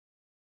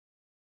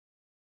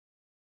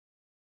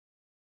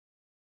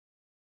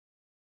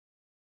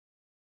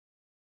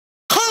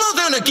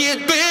gonna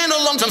get? Been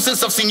a long time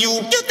since I've seen you.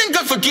 You think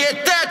I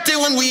forget that day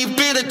when we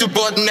bit it,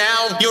 but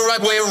now you're right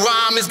where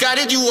rhyme has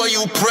guided you. Are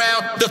you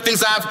proud? The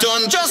things I've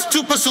done just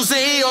to pursue,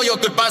 say all your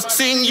goodbyes.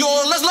 Sing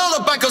your last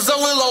lullaby, cause I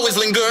will always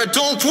linger.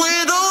 Don't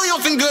twiddle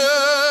your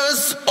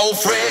fingers. Oh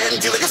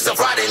friend, you let yourself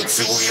right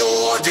into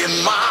your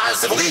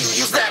demise. If only you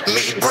use that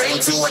meat brain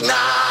to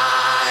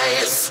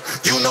ignite.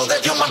 You know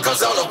that your mind comes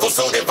out of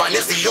so divine.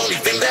 It's the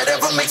only thing that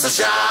ever makes us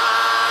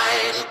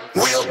shine.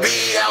 We'll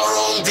be our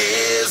own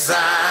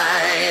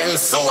design.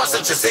 So I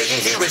suggest you saying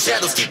here in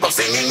shadows, keep on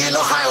singing in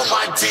Ohio,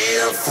 my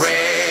dear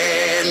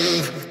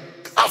friend.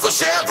 I'll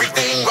flush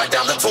everything right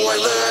down the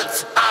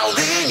toilet. I'll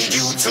need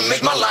you to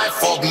make my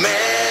life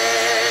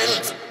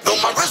augment. Though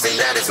my breath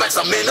ain't that, it's max,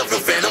 I'm in a few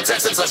phantom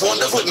texts and such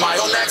wonders with my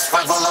own ex.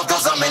 Fight for love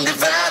cause I'm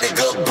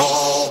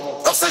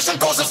indefatigable. Obsession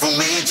pauses for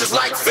me just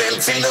like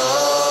fentanyl.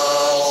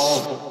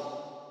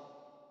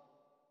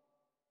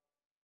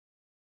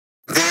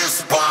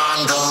 This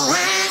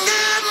pondering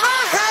in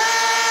my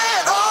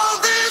head, all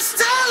this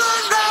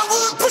talent I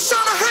would push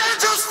on ahead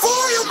just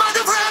for you, my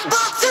dear friend.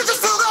 But you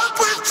just filled up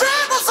with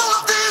trembles, all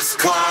of this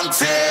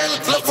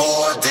content left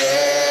for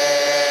dead.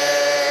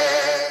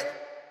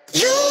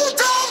 You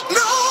don't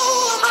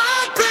know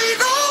my pain,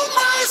 all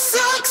my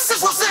success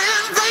was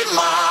in vain.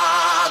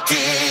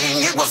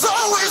 Mocking, it was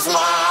always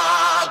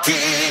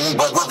mocking.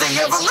 But will they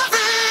ever love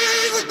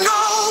it?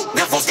 No,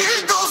 their false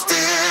giggles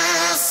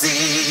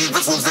deceive.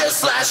 This one's their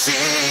slashing.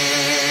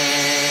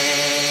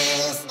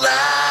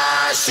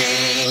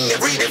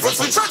 Every difference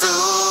we try to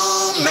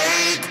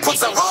make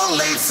puts our own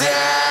lives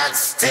at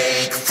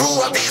stake.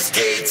 Throughout these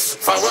gates,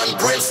 fire and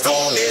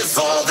brimstone is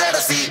all that I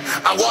see.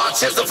 I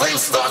watch as the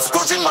flames start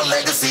scorching my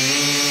legacy.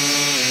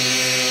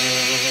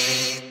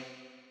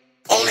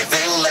 Only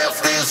thing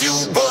left is you,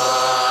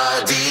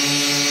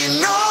 buddy.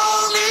 No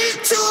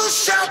need to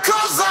shout,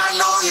 cause I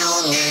know you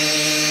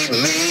need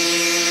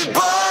me.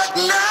 But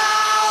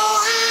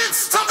now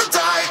it's time to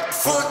die.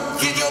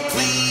 Forget your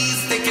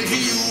pleas, they can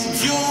hear you.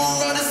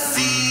 Your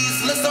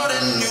odysseys, let's start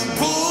anew.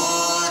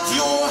 Put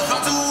your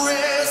heart to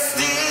rest,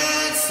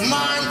 it's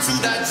mine to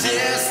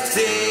digest.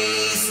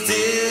 Stay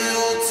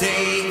still,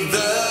 take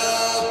the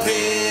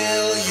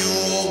pill.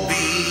 You'll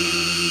be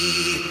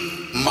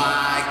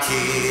my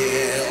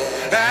kill.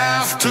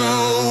 After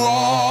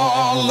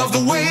all of the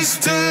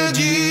wasted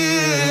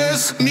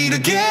years, need to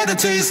get a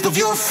taste of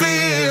your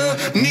fear,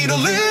 need a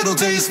little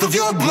taste of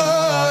your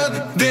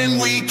blood. Then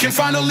we can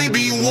finally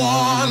be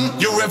one.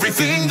 You're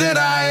everything that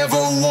I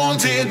ever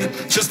wanted.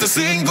 Just a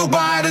single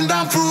bite and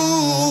I'm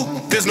through.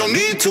 There's no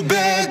need to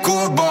beg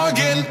or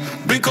bargain,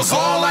 because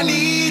all I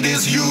need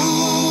is you.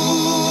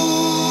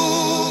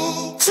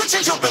 To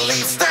change your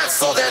beliefs,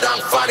 that's all that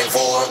I'm fighting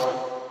for.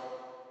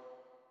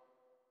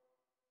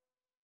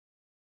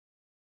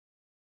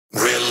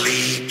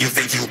 Really? You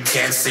think you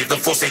can't save the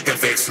forsaken,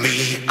 fix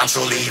me? I'm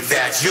surely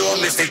that you're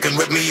mistaken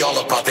with me all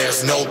apart.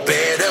 There's no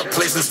better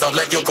place to start.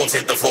 Let your goals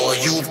hit the floor.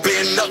 You've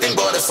been nothing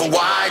but us, so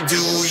why do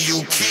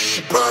you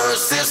keep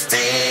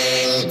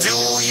persisting? Do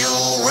you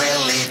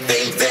really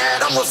think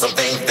that I'm worth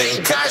something?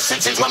 Think I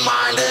should change my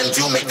mind and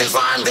you make things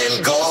fine?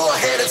 Then go